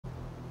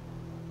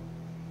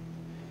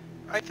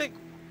I think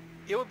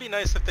it would be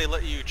nice if they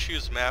let you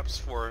choose maps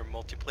for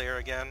multiplayer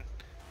again.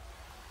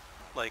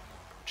 Like,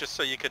 just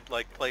so you could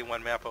like play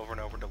one map over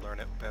and over to learn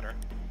it better.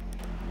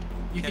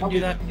 You can do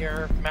that in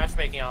your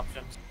matchmaking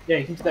options. Yeah,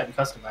 you can do that in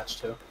custom match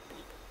too.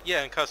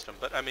 Yeah, in custom,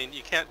 but I mean,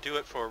 you can't do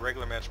it for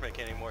regular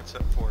matchmaking anymore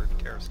except for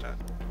Terrastat,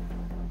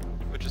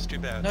 which is too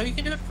bad. No, you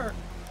can do it for.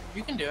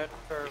 You can do it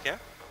for. You can?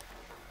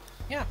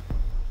 Yeah.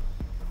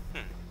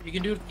 You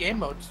can do it with game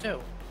modes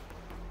too.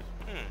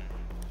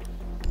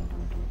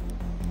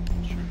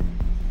 Sure.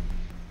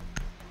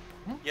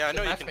 Yeah, I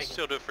know you can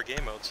still do it for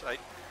game modes.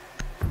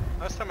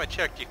 Last time I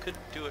checked, you could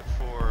do it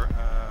for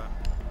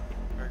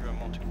regular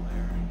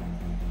multiplayer.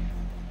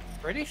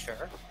 Pretty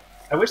sure.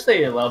 I wish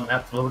they allowed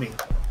map loading,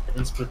 at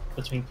least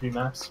between 3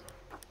 maps.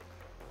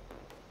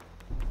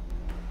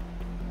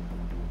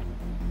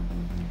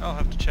 I'll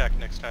have to check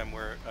next time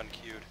we're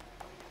unqueued.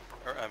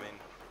 Or, I mean,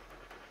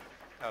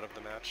 out of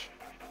the match.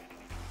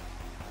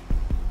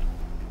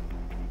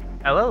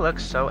 Ella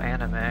looks so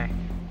anime.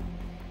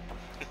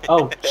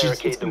 Oh,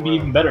 it's gonna be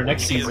even better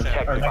next season,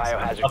 or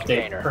next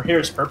update. Her hair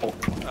is purple.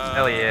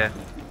 Hell yeah.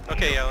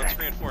 Okay, yeah, let's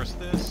reinforce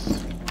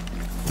this.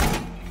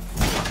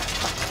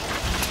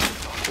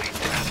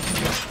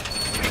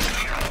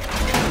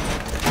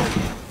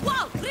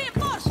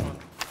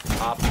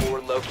 Op 4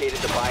 located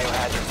the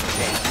biohazard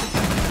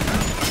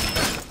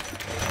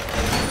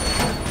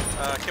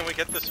container. Can we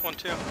get this one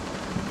too?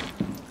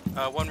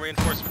 One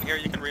reinforcement here,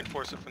 you can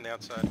reinforce it from the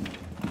outside.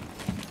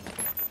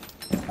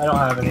 I don't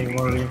have any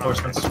more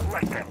reinforcements.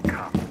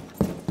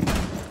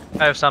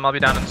 I have some, I'll be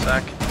down in a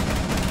sec.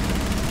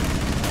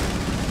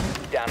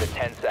 Down to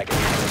 10 seconds.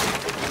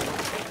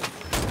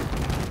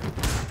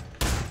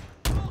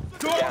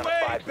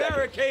 Doorway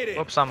barricaded!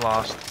 Oops, I'm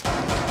lost.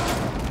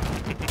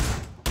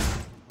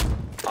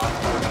 Op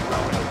 4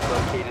 drone has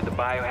located the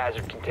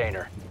biohazard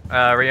container.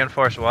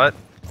 Reinforce what?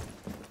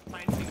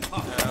 Let me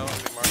mark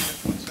it,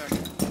 1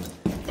 second.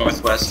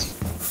 Northwest.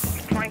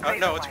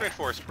 No, it's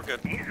reinforced, we're good.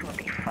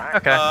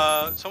 Okay.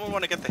 Someone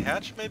want to get the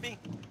hatch, maybe?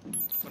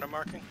 What I'm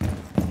marking?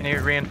 Can you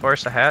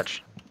reinforce the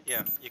hatch?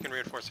 Yeah, you can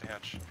reinforce the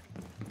hatch.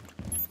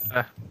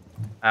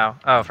 Ow.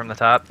 Oh, from the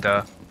top?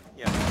 Duh.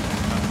 Yeah.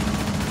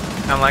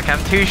 I'm like,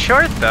 I'm too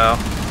short though.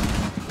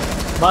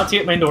 Monty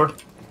at main door.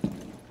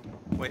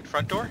 Wait,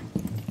 front door?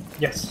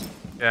 Yes.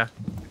 Yeah.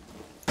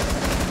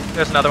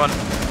 There's another one.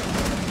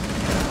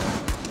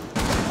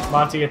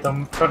 Monty at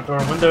the front door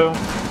window.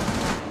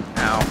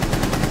 Ow.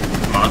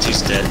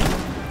 Monty's dead.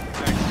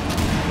 Thanks.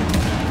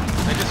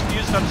 I just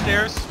fused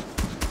upstairs.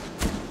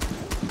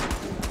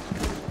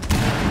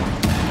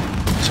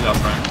 2 out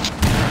front.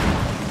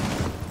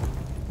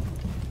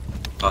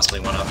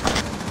 Possibly 1 up.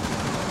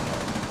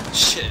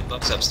 Shit,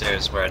 Buck's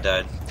upstairs where I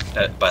died.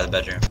 By the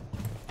bedroom.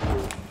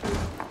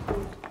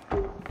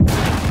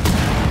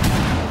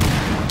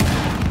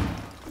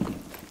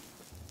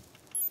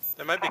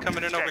 They might be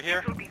coming in over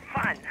here.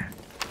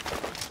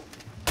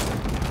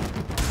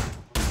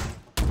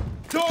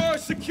 Door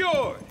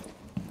secured!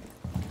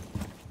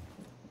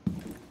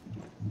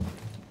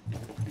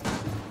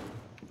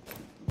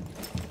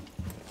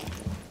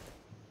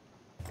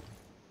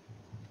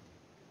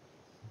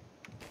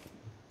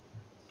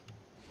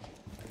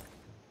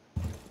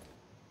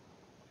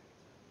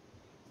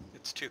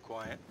 It's too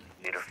quiet.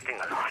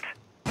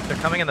 They're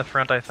coming in the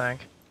front, I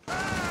think.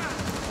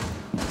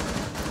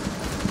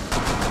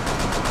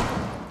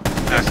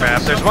 Oh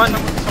crap, there's one!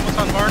 Someone's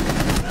on mark.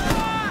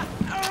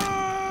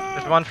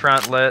 There's one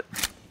front lit.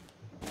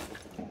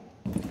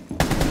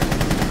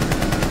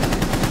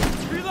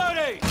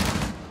 Reloading!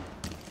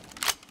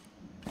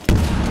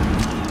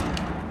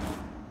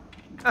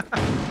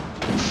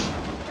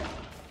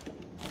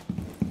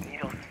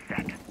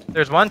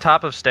 There's one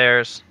top of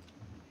stairs.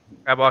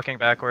 Grab walking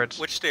backwards.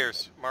 Which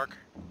stairs, Mark?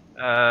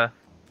 Yeah,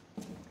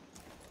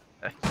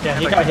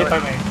 he got hit by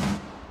me.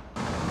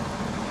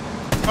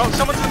 Oh,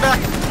 someone's in the back!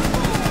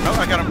 Oh,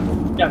 I got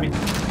him. Got me.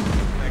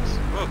 Thanks.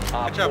 Whoa,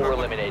 Op good job, 4 everyone.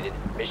 eliminated.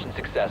 Mission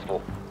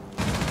successful.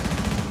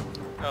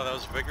 Oh, that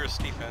was vigorous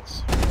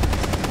defense.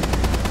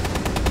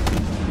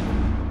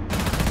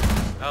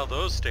 Oh,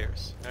 those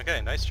stairs.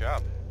 Okay, nice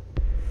job.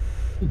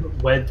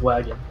 Wed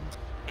wagon.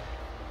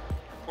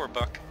 Poor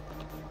Buck.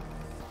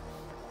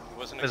 He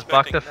wasn't Is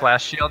Buck expecting the that.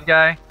 flash shield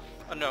guy?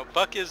 Oh, no,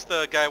 Buck is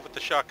the guy with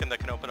the shotgun that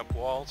can open up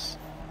walls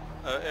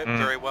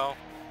very well.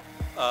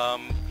 Yeah,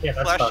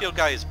 that's Flash Buck. shield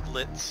guy is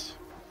Blitz.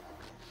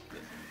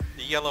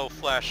 The yellow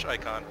flash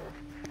icon.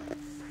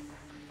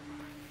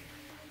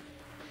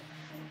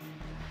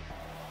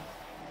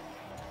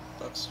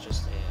 Buck's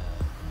just a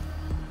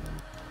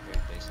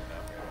very basic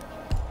operator.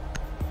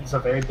 He's a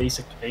very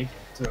basic bacon,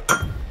 too.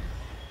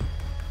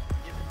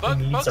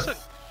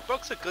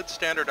 Buck's a good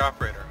standard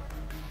operator.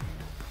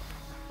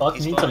 Buck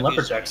He's needs a fine,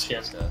 lumberjack he's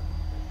skin. just,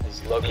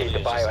 Locate the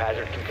he's just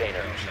biohazard a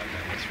container.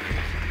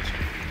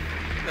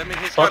 I mean,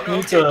 he's Buck got an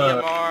needs okay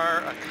a-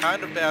 DMR, a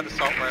kind of bad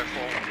assault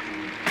rifle,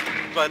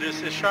 but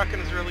his shotgun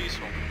is really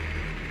useful.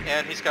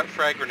 And he's got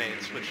frag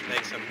grenades, which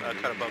makes him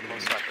cut above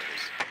most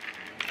operators.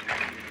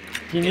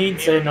 He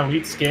needs an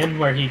elite skin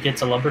where he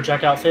gets a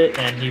lumberjack outfit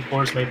and he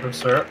pours maple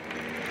syrup.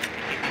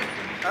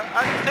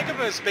 I think of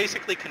him as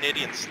basically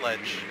Canadian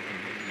Sledge.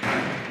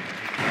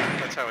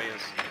 That's how he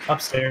is.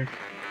 Upstairs.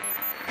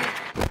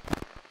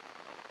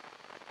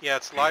 Yeah,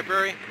 it's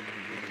library.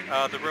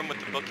 The room with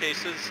the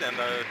bookcases and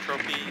the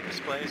trophy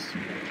displays.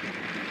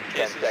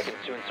 10 Cases. seconds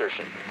to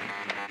insertion.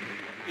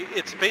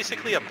 It's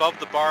basically above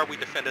the bar we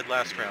defended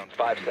last round.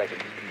 5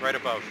 seconds. Right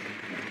above.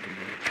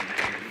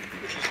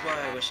 Which is why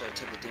I wish I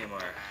took the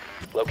DMR.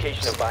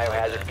 Location of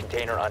biohazard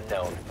container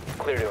unknown.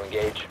 Clear to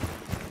engage.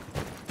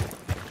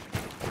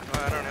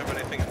 Well, I don't have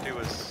anything to do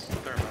with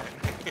thermite.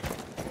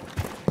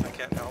 I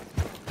can't help.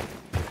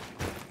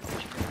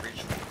 You can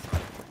reach from the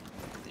front.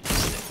 They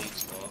just stay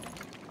leads wall.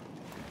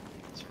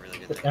 It's a really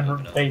good thing. to And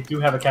open up. they do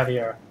have a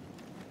caviar.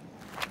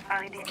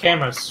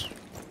 Cameras.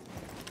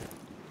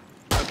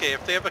 Okay,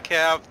 if they have a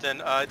cav,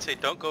 then I'd say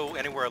don't go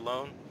anywhere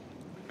alone.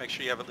 Make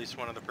sure you have at least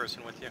one other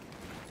person with you.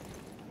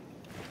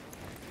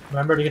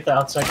 Remember to get the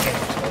outside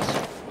cameras, guys.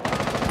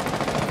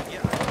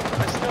 Yeah,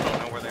 I still don't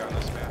know where they are on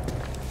this map.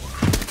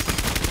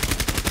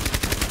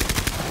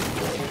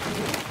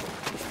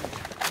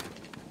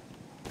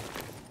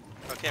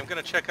 Okay, I'm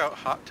gonna check out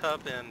hot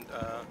tub and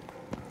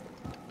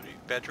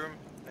bedroom,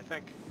 I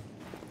think.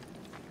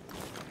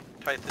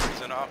 Tythus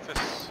is in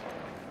office.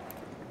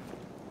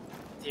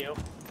 You.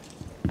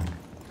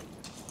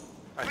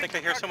 I think I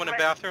hear someone in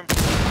bathroom.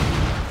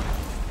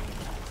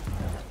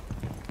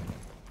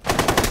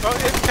 Oh,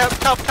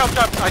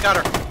 Cav, I got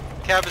her.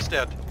 Cav is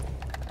dead.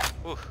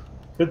 Oof.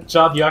 Good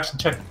job, you actually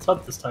checked the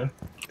tub this time.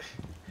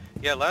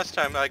 Yeah, last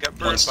time I got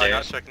burned by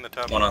not checking the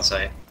tub. One on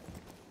site.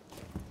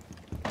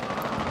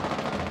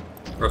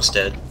 Rook's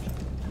dead.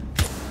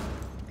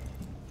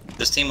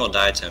 This team will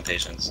die to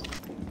impatience.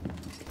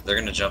 They're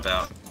gonna jump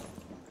out.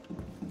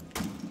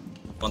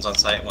 One's on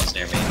site, one's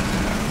near me.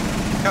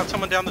 Got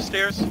someone down the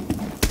stairs.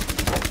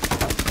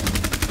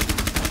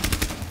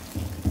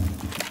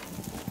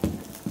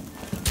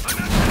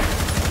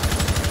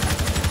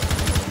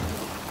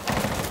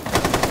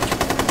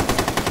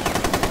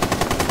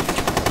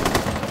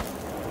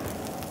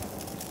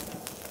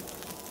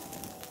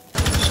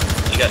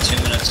 You got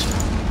 2 minutes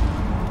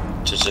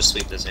to just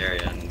sweep this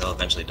area and they'll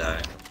eventually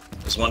die.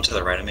 There's one to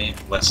the right of me,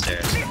 west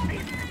stairs.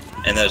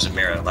 And there's a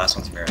mirror, last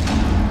one's mirror.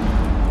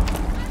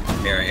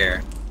 Mirror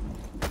here.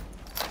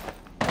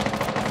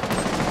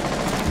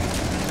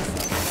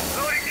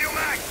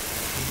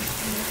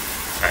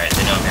 Alright,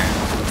 they know I'm here.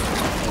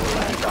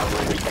 Last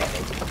operator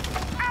standing.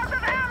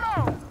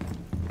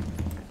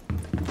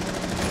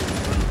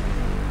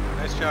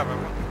 Nice job,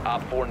 everyone.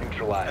 Op 4 I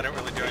neutralized. didn't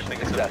really do anything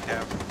except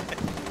Cav.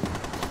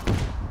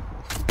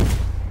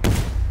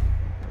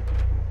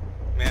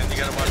 Man, you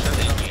gotta watch that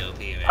stuff.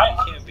 GOP, man.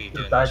 You can't be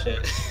doing that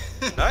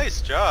shit.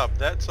 Nice job.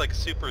 That's like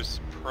super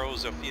pro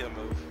Zofia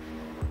move.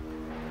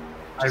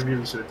 I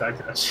really should have died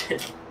to that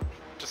shit.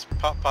 Just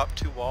pop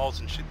 2 walls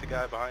and shoot the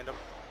guy behind him.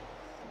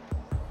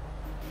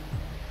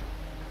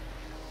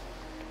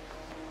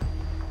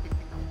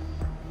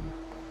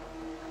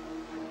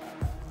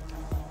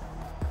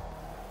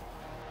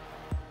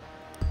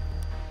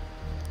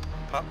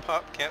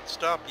 Pop, can't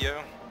stop you.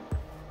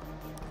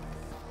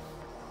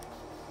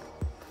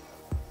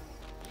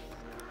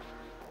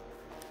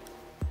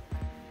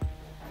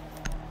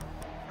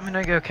 I'm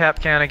gonna go cap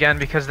can again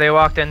because they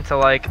walked into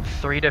like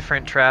 3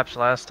 different traps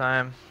last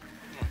time.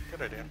 Oh,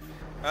 good idea.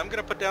 I'm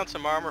gonna put down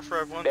some armor for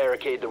everyone.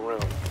 Barricade the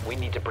room. We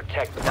need to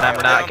protect the And I'm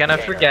not gonna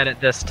container. forget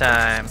it this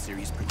time. May or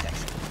may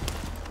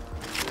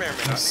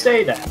You not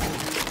say that.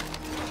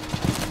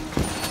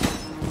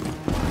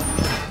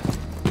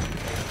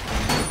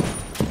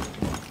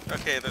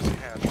 Okay, there's a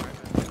hatch right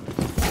there.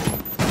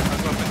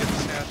 I'll go up and get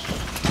this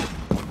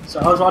hatch. So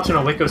I was watching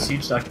a Waco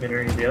Siege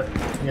documentary the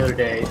other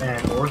day,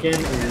 and Oregon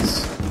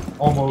is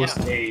almost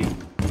a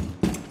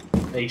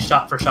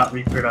shot-for-shot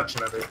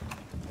reproduction of it.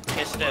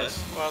 Yes, it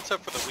is. Well,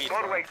 except for the weed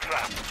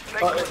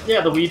farm.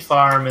 Yeah, the weed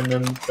farm, and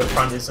then the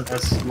front isn't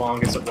as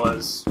long as it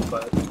was,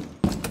 but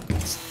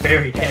it's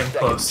very 10 damn seconds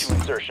close. to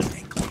insertion.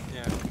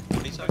 Yeah.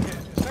 What are you talking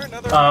about? Is there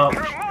another?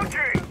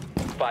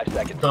 5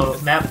 seconds. The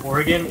map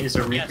Oregon is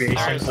a recreation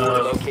there's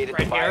of. Located the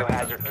right here.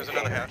 biohazard There's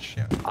another container. hatch,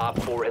 yeah. Op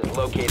 4 has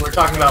located. We're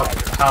talking about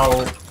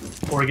how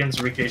Oregon's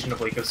a recreation of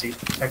Waco Siege,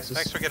 Texas.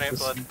 Thanks for getting it, This-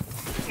 blood.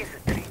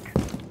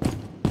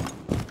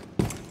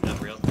 Not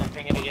real thing.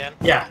 Ping it again.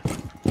 Yeah,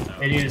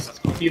 No, it is. that's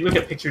cool. If you look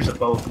at pictures of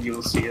both, you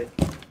will see it.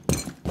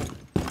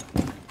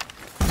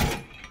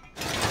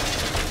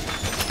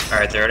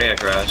 Alright, they're already at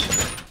garage.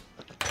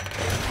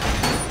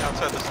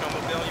 Outside the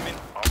snowmobile, you mean?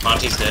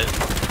 Monty's dead.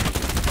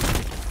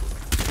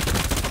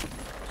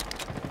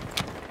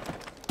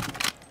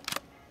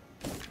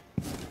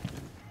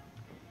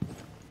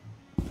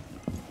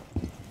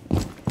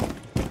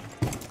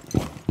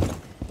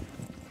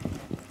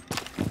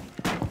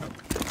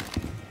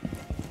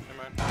 Never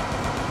mind.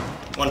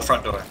 One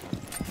front door.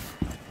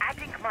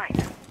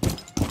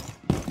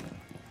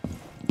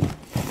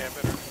 Yeah,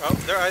 better. Oh,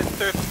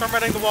 they're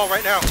thermiting the wall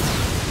right now.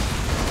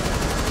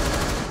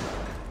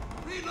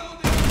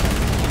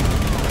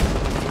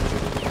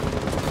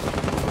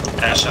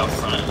 Ash out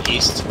front,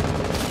 east.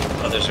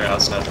 Others are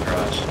outside the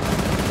garage.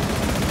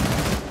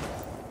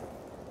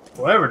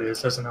 Whatever it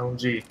is, has an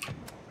LMG.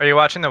 Are you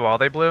watching the wall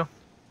they blew?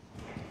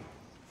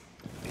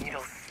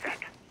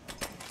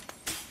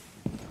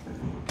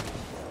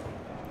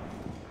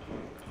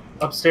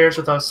 Upstairs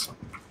with us,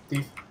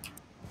 thief.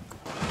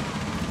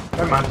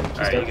 Never mind. She's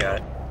Alright, dead. you got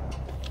it.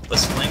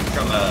 Let's flank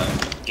from a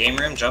game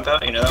room, jump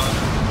out, you know that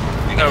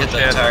one? You can Oh, hit the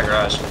shit. entire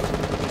garage.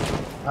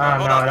 No,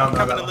 I don't know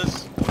coming that to one.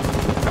 this.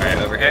 Alright,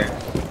 over here.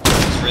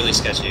 It's really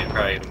sketchy, you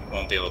probably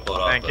won't be able to pull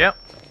it off. Thank but you.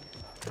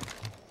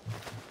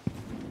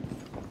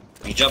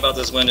 You jump out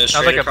this window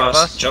Sounds straight like above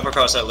across, us. jump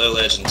across that low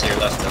ledge and to your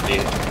left, that'll be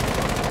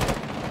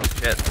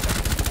Shit.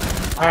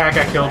 I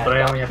got killed, but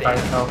I only have 5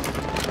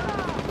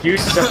 health.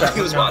 Hughes is at that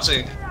He was window.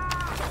 watching.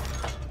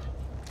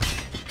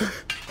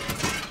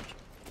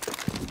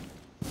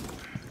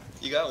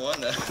 You got one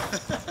though.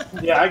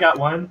 Yeah, I got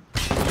one.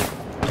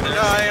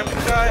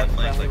 Die.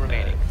 Friendly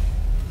remaining.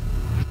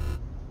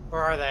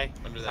 Where are they?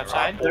 Under that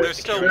Outside? rock. There's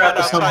still They're one at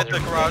the outside the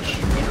tunnel. garage.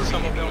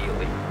 Some of them.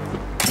 Immediately.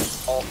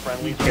 All You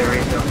friendly.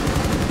 carried them.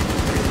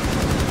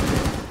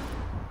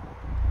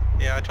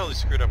 Yeah, I totally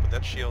screwed up with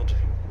that shield.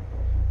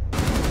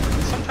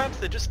 Sometimes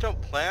they just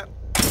don't plant.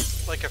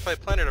 Like if I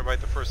planted it right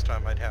the first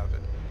time, I'd have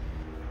it.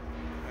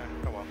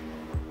 Oh well.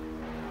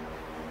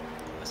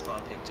 I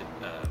spawn picked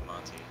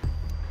Monty.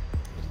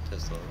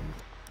 Pistol.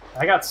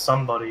 I got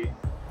somebody.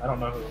 I don't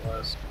know who it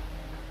was.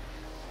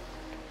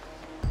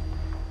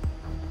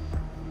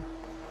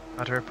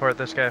 Not to report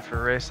this guy for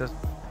racist.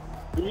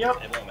 Yep.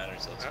 It won't matter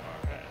until tomorrow.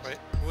 Wait,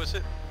 who was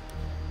it?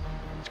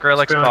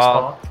 Skrillex Skrillex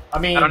Paul. I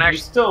mean, I don't you actually-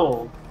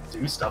 still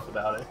do stuff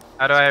about it.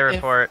 How do I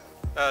report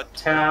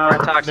Tab,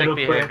 for toxic middle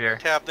click. behavior?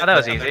 Tab Oh, that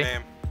was and their easy.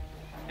 name.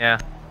 Yeah.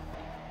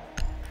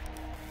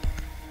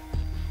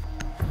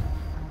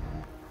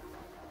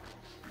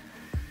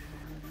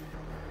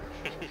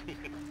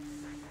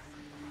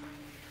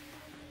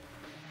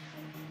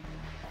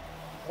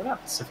 We're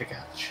not Pacific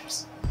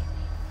Islanders.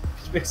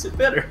 Which makes it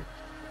better.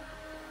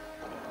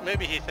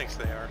 Maybe he thinks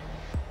they are.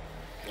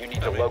 You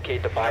need to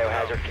locate the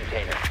biohazard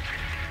container.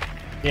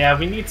 Yeah,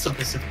 we need some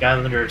Pacific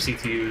Islander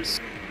CTUs.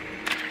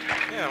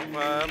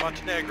 Yeah,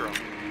 Montenegro.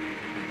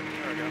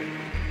 There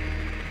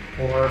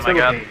we go. Or Oh my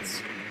God.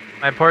 Philippines.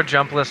 My poor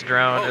jumpless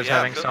drone is yeah,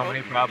 having Phil- so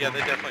many problems. Yeah,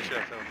 they definitely should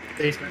have Phil.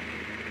 Basement.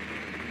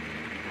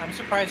 I'm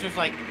surprised there's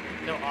like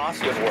no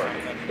awesome Good or work.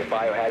 something. The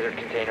biohazard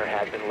container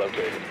has been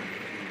located.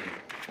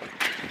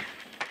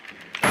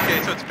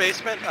 Okay, so it's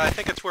basement. I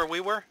think it's where we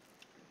were.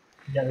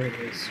 Yeah, there it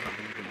is.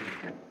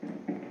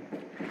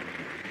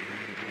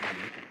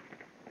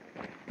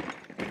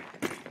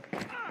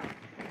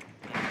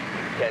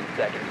 Ten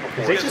seconds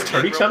before. They Because just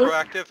they're hurt each real other?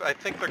 Proactive. I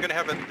think they're gonna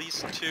have at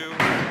least 2.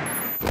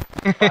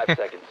 5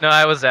 seconds. No,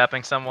 I was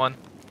zapping someone.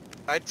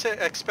 I'd say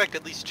expect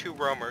at least 2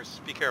 roamers.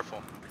 Be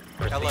careful.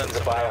 Proceed Ella and to the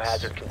someone else.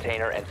 biohazard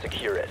container and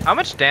secure it. How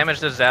much damage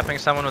does zapping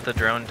someone with a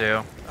drone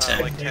do?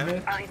 Like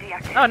 10.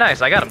 Oh,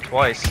 nice. I got him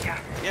twice. Yeah,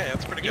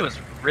 that's pretty He good. was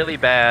really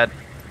bad.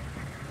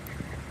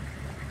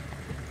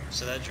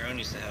 So that drone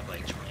used to have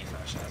like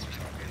 25 shots or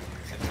something.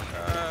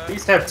 15. We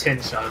used to have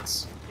 10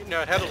 shots.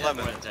 No, it had It had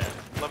 11. more than 10.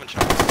 11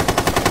 shots.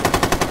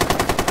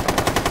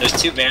 There's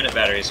 2 bandit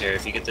batteries here.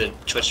 If you get the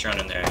Twitch drone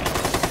in there,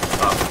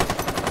 pop.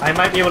 I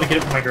might be able to get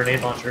it with my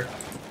grenade launcher.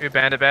 Two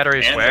bandit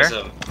batteries And where? there's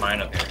a mine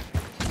up here.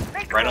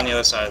 Right on the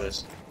other side of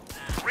this.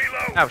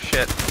 Oh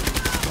shit.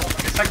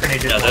 That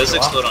grenade didn't No, those go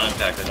off. explode on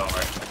impact, they don't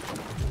work.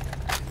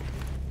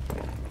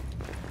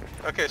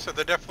 Okay, so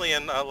they're definitely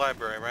in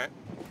library, right?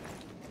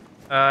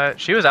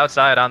 She was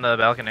outside on the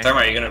balcony.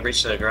 Thermite, are you gonna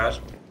breach the garage?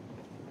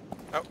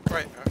 Oh,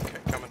 right. Okay,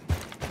 coming.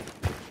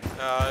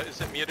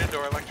 Is it muted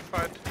or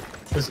electrified?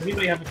 Does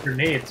anybody have a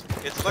grenade?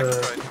 It's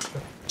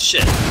electrified.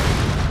 Shit.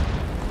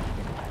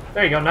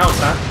 There you go, now it's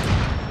not.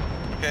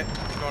 Okay,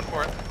 going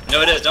for it.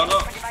 No, it is. Don't go.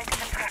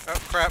 Oh,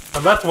 crap.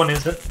 The left one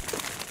isn't.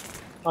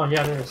 Oh,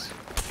 yeah, there is.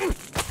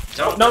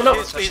 Don't. No, no.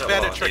 He's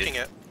bandit tricking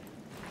it.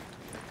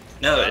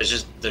 No, it's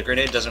just the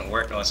grenade doesn't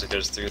work unless it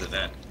goes through the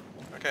vent.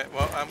 Okay,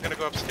 well, I'm gonna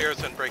go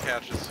upstairs and break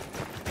hatches.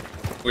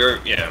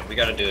 Yeah, we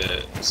gotta do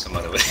it some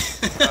other way.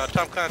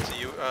 Tom Clancy,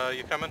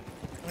 you coming?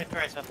 Let me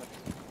try something.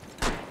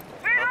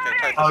 Okay,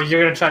 tight Oh, this.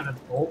 you're gonna try to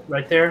bolt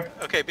right there?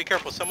 Okay, be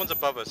careful. Someone's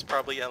above us.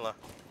 Probably Ella.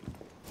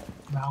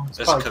 No, it's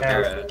There's a probably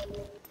Tab. Caveira.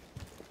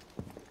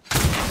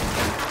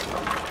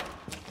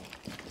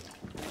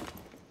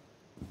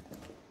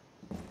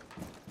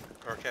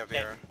 Or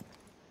Caveira.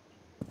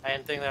 I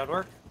didn't think that would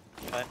work,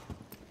 but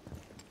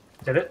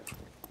Did it?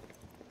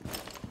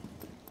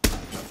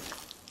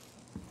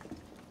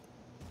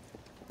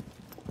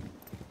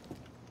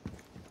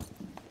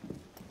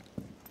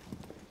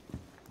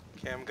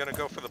 Okay, I'm gonna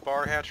go for the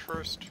bar hatch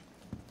first.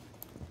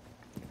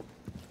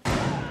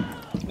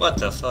 What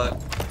the fuck?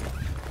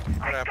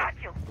 What happened?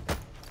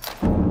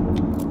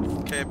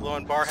 Okay,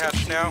 blowing bar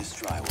hatch now.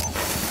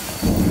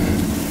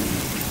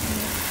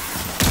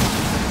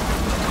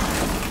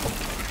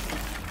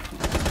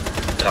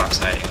 Doc's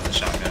hiding with the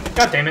shotgun.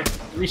 God damn it.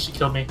 At least she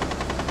killed me.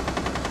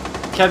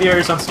 Caviar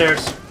is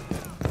on-stairs.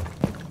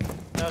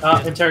 no, it's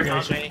good.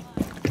 Interrogation.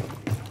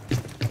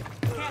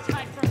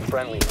 It's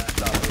Friendly.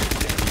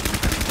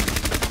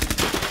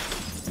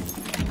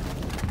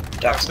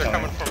 Doc's They're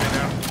coming for me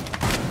now.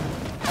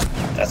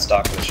 That's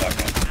Doc with a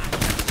shotgun.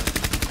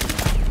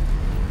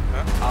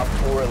 Op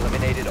 4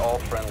 eliminated all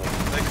friendly.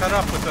 They cut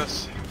up with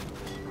us.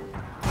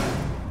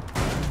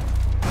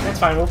 That's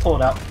fine, we'll pull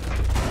it out.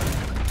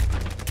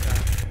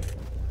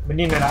 We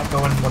need to not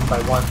go in one by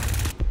one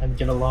and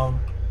get alone.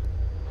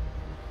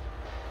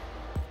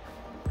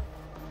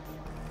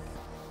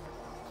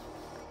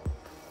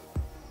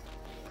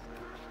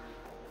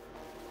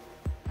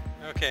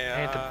 Okay,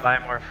 I need to buy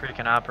more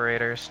freaking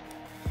operators.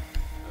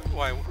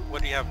 why?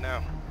 What do you have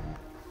now?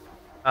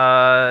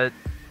 I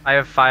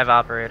have 5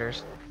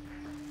 operators.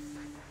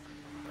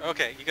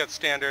 Okay, you got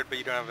standard, but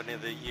you don't have any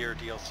of the year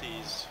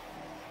DLCs.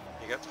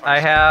 You got 5 I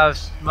have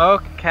standards.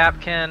 Smoke,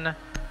 Capkin,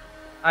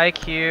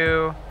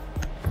 IQ,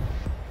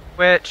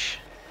 Witch,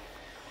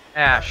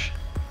 Ash.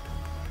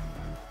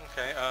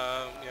 Okay,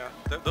 yeah,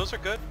 those are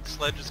good.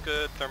 Sledge is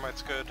good.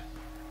 Thermite's good.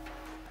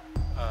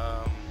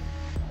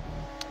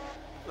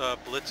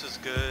 Blitz is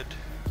good.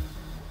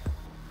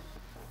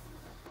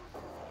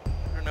 I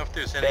don't know if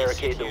there's any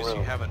Barricade the CQs you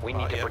room. haven't We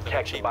bought need to yet that are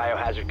protect the cheap.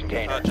 biohazard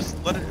container. Just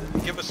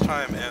give us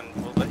time, and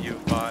we'll let you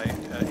buy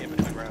in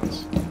between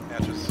rounds.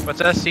 Matches.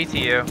 What's a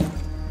CTU?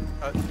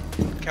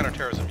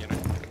 Counterterrorism unit.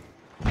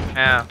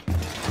 Yeah.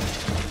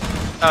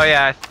 Oh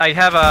yeah, I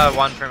have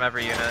one from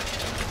every unit.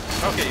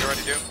 Okay, you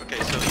already do? Okay,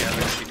 so yeah,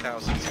 there's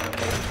 3,000.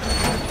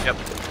 Yep.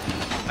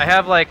 I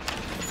have like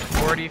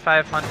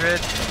 4,500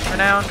 for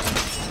now.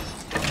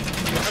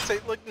 I'd say,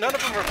 look, none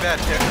of them are bad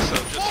picks, so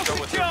just go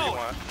with whatever you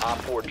want. Op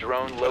 4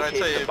 drone But I'd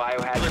located say the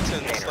biohazard Blitz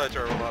and container. Sledge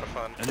are a lot of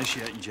fun.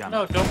 Initiating jam.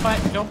 No, don't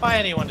buy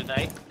anyone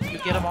tonight. You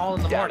get them all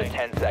in the Down to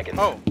morning. 10 seconds.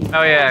 Oh,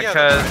 Oh yeah,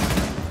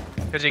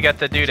 that's cause you get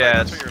the right.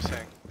 That's doodads. what you were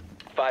saying.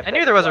 5 I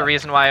knew there was a seconds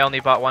reason why I only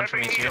bought one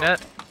from each unit.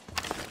 left.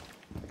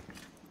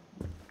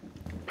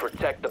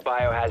 Protect the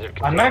biohazard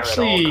container I'm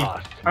actually at all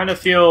costs. trying to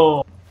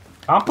feel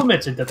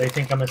complimented that they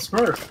think I'm a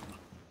smurf.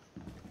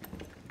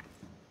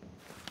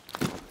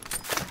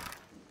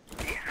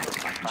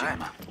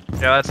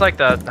 Yeah, that's like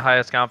the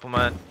highest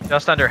compliment.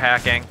 Just under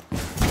hacking.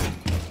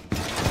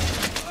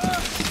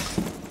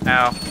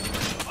 Ow.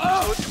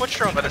 Twitch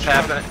drone. What is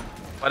happening?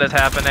 What is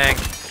happening?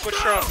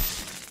 Twitch drone.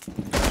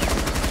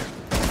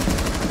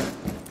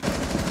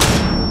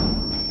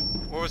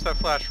 Where was that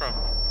flash from?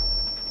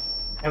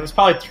 I was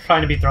probably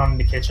trying to be thrown in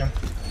the kitchen.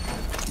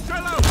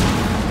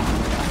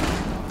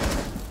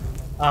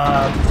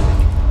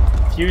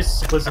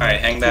 Fuse was in, Alright,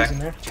 hang Fuse back. in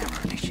there.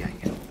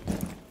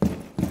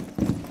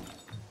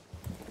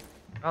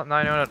 Well, now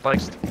I know what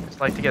it's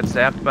like to get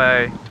zapped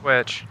by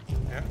Twitch.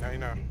 Yeah, now you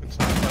know. It's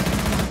not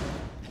fun.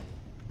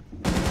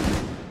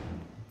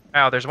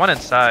 Ow, there's one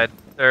inside.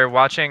 They're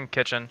watching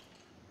kitchen.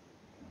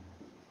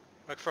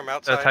 Look from The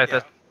outside.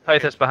 Tythus, yeah.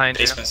 Tythus behind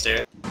you. Basement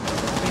stairs.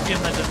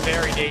 Jim, that's a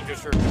very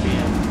dangerous room to be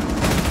in.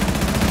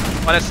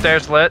 One is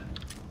stairs lit.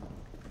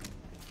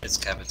 It's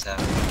Capital.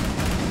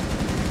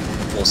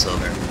 Full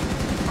silver.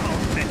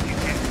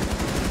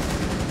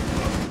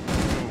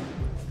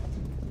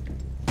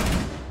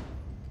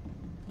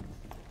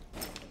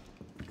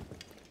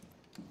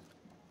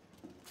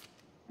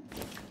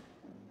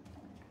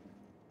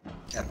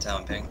 Capital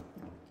and ping.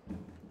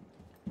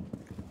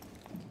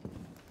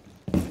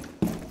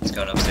 He's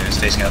going upstairs,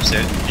 facing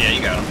upstairs. Yeah,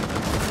 you got him.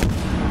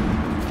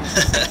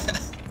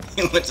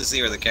 He went to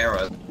see where the camera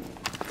was.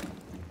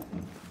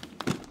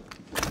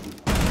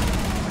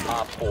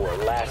 Op 4,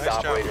 last Nice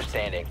job. operator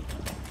standing.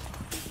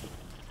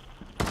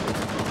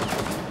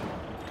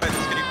 Tythus,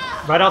 can you...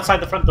 Right outside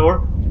the front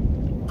door.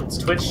 It's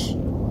Twitch.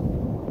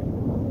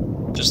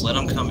 Just let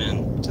him come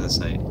in to the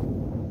site.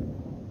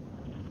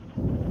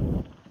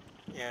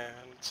 Yeah,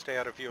 and stay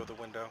out of view of the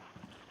window.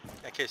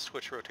 In case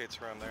Twitch rotates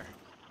around there.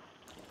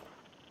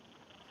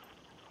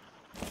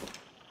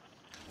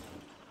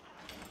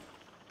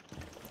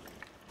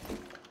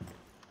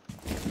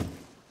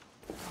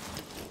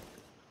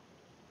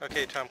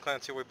 Okay, Tom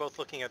Clancy, we're both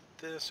looking at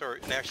this, or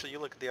and actually you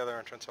look at the other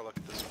entrance, I'll look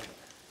at this one.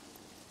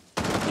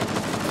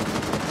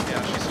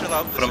 Yeah, she's still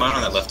out this Put him on that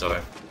entrance. left door.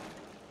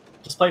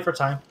 Just play for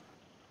time.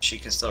 She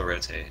can still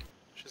rotate.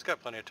 She's got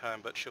plenty of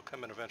time, but she'll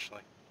come in eventually.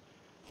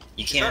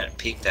 You can't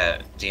peek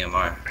that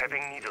DMR.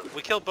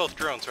 We killed both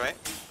drones, right?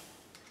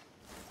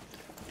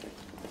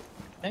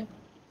 I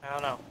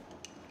don't know.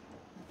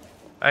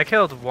 I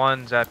killed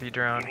one Zappy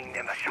drone.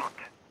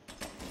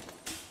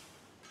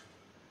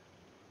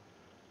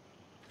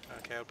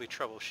 Okay, it'll be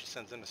trouble if she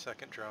sends in a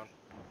second drone.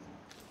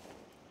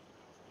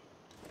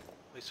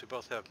 At least we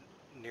both have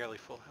nearly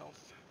full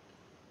health.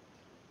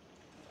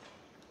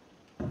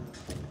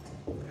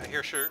 I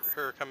hear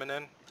her coming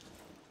in,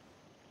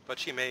 but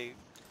she may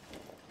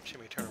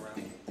turn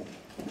around.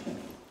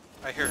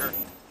 I hear her.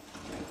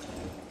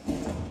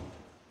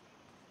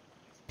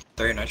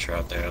 30 nitro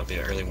out there, it'll be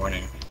an early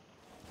warning.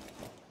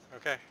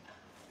 Okay.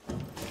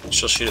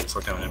 She'll shoot it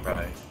before coming in,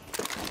 probably.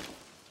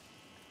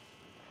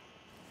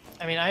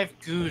 I mean, I have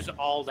goos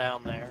all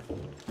down there. Yeah,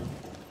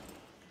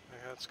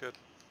 that's good.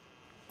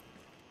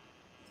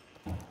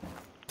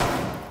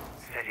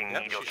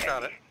 Yep, she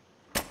shot it.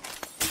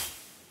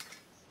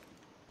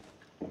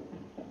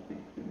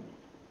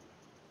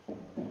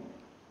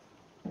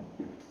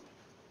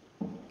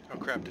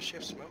 crap, does she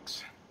have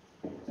smokes?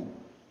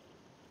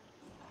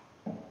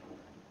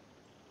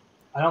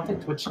 I don't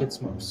think Twitch hits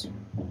smokes.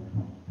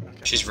 Okay.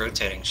 She's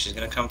rotating. She's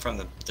gonna come from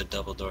the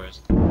double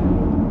doors.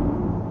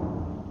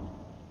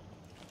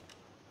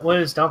 Well,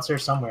 it was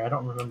downstairs somewhere. I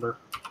don't remember.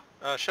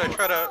 Should I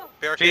try to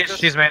barricade this?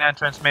 She's main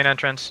entrance, main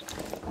entrance.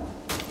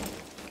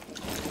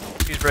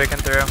 She's breaking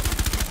through.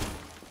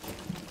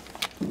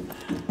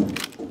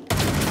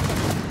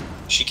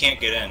 She can't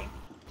get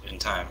in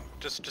time.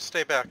 Just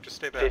stay back, just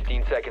stay back.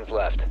 15 seconds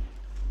left.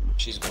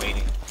 She's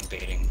waiting,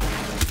 baiting.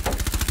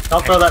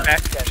 Don't throw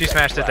that. She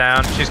smashed it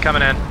down. She's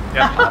coming in.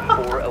 Yep.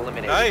 Op 4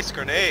 eliminated. Nice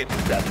grenade!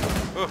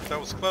 Successful. Oof, that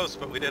was close,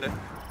 but we did it.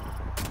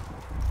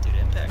 Dude,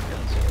 impact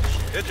kills.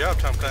 Shit. Good job,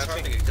 Tom It's hard to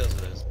Clancy. get kills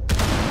with this.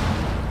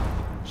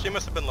 She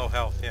must have been low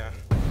health, yeah.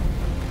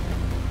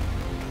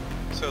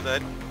 So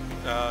that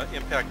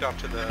impact off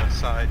to the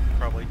side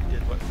probably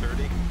did, what,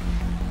 30?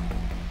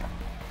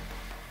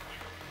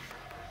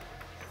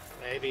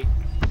 Maybe.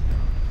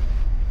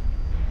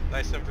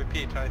 Nice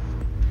MVP, Ty.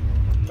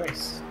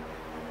 Nice.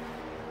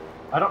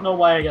 I don't know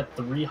why I got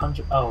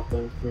 300. Oh,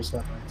 the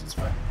reset ranks. It's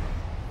fine.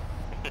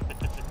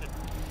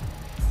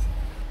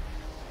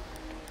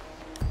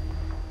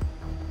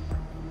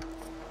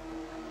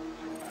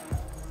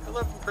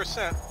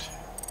 11%.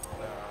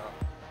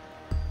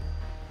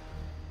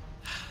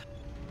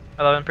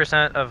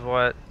 11% of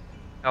what?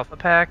 Alpha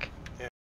pack?